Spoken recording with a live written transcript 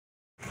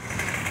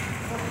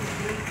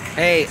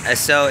Hey,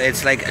 so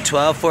it's like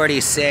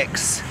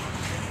 12:46.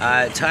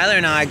 Tyler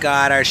and I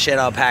got our shit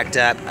all packed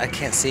up. I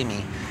can't see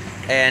me.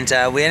 And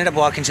we ended up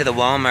walking to the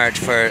Walmart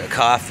for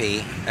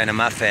coffee and a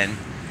muffin.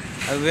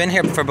 We've been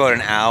here for about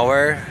an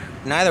hour.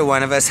 Neither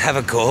one of us have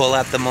a goal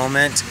at the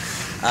moment.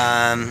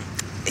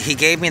 He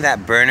gave me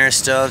that burner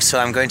stove, so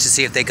I'm going to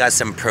see if they got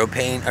some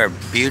propane or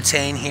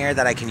butane here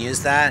that I can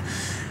use that.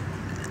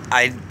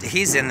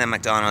 He's in the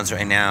McDonald's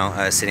right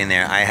now, sitting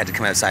there. I had to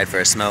come outside for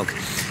a smoke.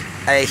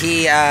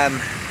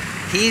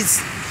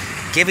 He's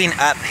giving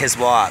up his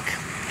walk.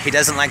 He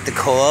doesn't like the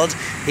cold.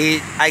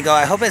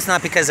 I hope it's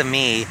not because of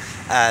me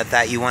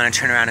that you want to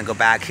turn around and go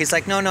back. He's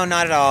like, no,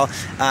 not at all.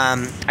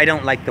 I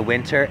don't like the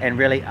winter, and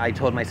really, I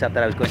told myself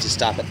that I was going to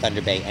stop at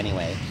Thunder Bay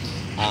anyway.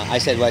 I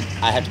said,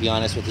 I have to be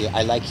honest with you.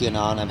 I like you and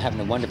all, and I'm having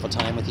a wonderful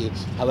time with you.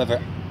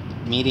 However,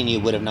 meeting you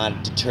would have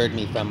not deterred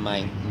me from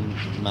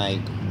my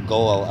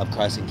goal of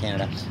crossing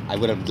Canada. I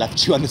would have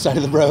left you on the side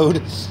of the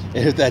road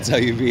if that's how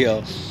you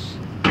feel.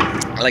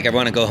 Like, I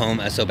want to go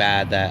home so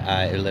bad that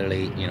I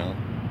literally,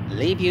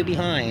 leave you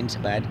behind,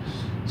 bud.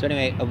 So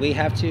anyway, we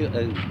have to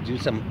do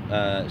some,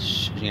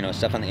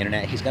 stuff on the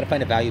internet. He's got to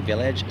find a value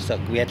village, so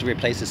we have to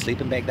replace the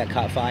sleeping bag that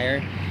caught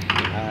fire.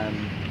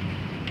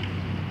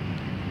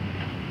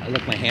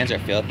 Look, my hands are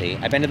filthy.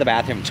 I've been to the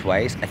bathroom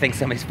twice. I think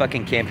somebody's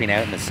fucking camping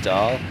out in the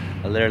stall.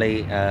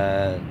 Literally,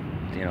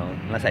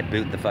 unless I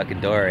boot the fucking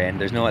door in,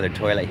 there's no other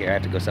toilet here. I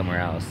have to go somewhere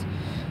else.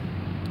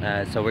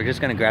 So we're just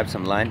gonna grab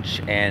some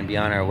lunch and be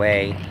on our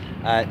way.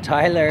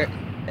 Tyler,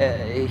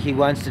 he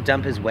wants to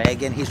dump his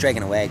wagon. He's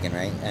dragging a wagon,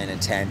 right? And a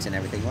tent and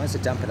everything. He wants to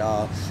dump it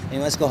all. And he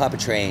wants to go hop a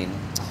train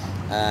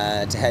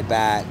to head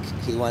back.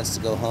 He wants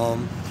to go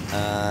home,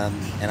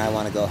 and I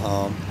want to go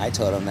home. I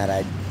told him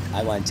that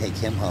I want to take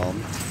him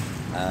home.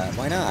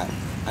 Why not?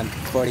 I'm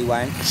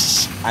 41.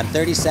 I'm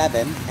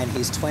 37, and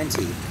he's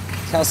 20.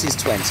 Kelsey's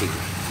 20.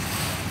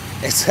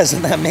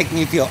 Doesn't that make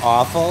me feel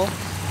awful?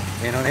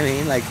 You know what I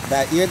mean? Like,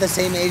 that you're the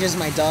same age as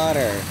my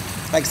daughter.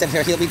 Like, except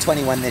for he'll be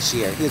 21 this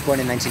year. He was born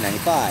in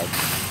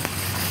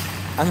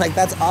 1995. I'm like,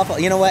 that's awful.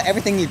 You know what?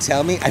 Everything you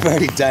tell me, I've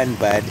already done,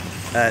 bud.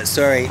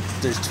 Sorry,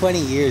 there's 20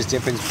 years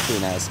difference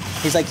between us.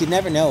 He's like, you'd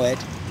never know it.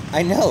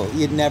 I know,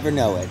 you'd never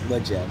know it,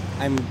 would you?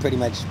 I'm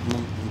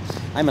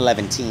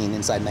 11-teen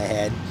inside my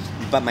head,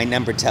 but my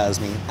number tells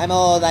me. I'm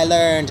old, I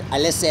learned, I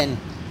listen.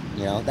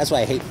 That's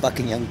why I hate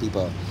fucking young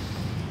people.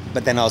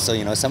 But then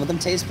also, some of them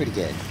taste pretty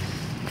good.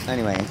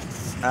 Anyway.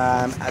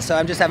 So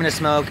I'm just having a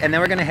smoke, and then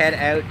we're gonna head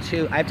out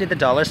to, I have to the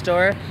dollar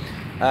store,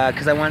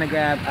 because I want to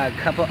grab a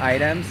couple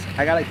items.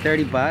 I got like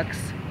 $30,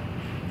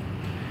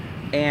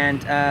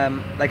 and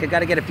I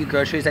gotta get a few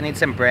groceries. I need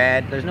some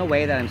bread. There's no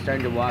way that I'm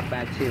starting to walk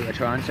back to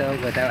Toronto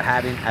without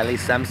having at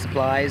least some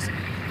supplies,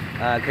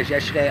 because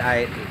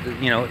yesterday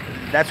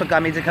that's what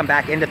got me to come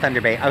back into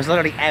Thunder Bay. I was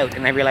literally out,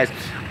 and I realized,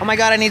 oh my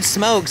god, I need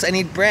smokes, I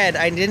need bread,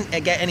 I didn't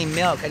get any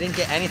milk, I didn't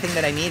get anything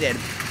that I needed.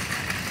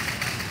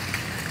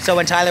 So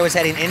when Tyler was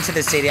heading into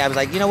the city, I was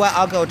like, you know what,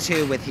 I'll go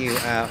too with you.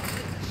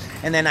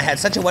 And then I had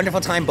such a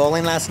wonderful time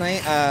bowling last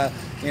night.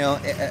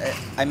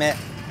 I met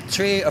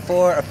 3 or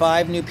 4 or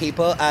 5 new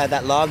people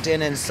that logged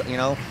in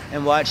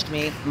and watched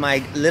me.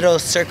 My little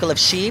circle of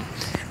sheep,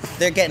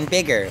 they're getting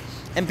bigger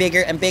and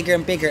bigger and bigger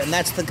and bigger, and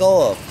that's the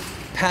goal.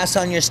 Pass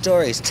on your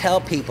stories, tell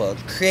people,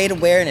 create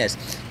awareness.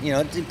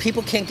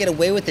 People can't get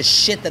away with the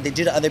shit that they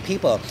do to other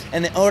people.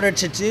 And in order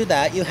to do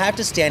that, you have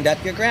to stand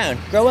up your ground.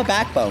 Grow a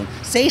backbone.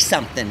 Say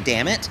something,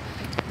 damn it.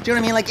 Do you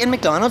know what I mean? Like, in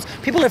McDonald's,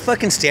 people are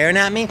fucking staring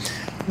at me.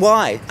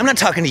 Why? I'm not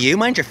talking to you.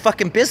 Mind your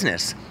fucking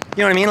business.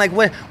 You know what I mean? Like,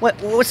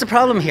 what's the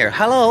problem here?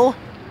 Hello?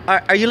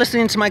 Are you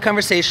listening to my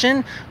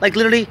conversation? Like,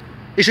 literally,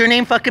 is your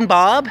name fucking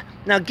Bob?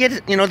 Now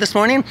this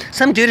morning,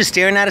 some dude is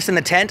staring at us in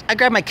the tent. I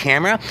grabbed my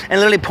camera and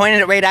literally pointed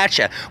it right at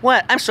you.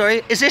 What? I'm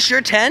sorry, is this your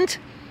tent?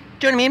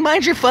 Do you know what I mean?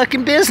 Mind your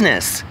fucking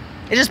business.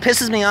 It just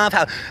pisses me off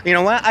how,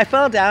 I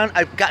fell down,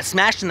 I got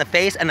smashed in the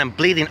face, and I'm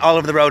bleeding all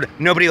over the road.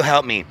 Nobody will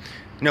help me.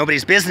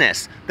 Nobody's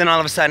business. Then all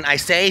of a sudden, I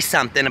say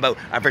something about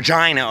a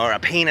vagina or a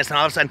penis, and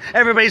all of a sudden,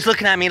 everybody's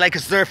looking at me like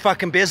it's their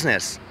fucking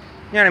business.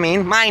 You know what I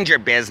mean? Mind your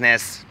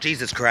business.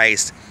 Jesus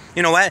Christ.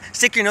 You know what?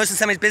 Stick your nose in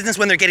somebody's business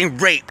when they're getting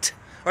raped.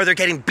 Or they're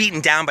getting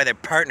beaten down by their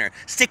partner.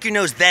 Stick your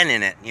nose then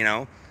in it,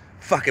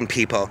 Fucking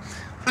people.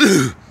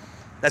 Ugh.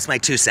 That's my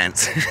 2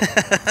 cents.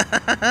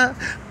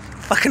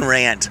 Fucking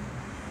rant.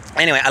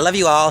 Anyway, I love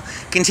you all.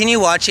 Continue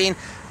watching.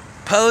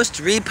 Post,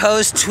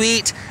 repost,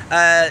 tweet.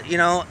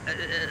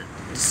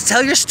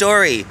 Tell your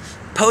story.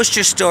 Post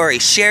your story.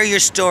 Share your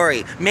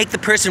story. Make the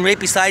person right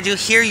beside you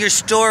hear your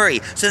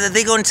story so that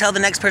they go and tell the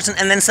next person,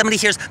 and then somebody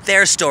hears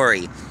their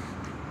story.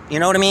 You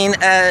know what I mean?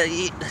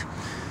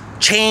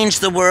 Change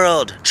the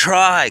world.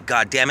 Try,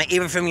 goddammit.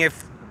 Even from your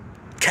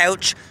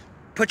couch,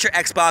 put your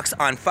Xbox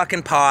on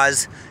fucking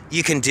pause.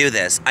 You can do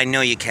this. I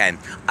know you can.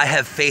 I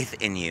have faith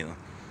in you.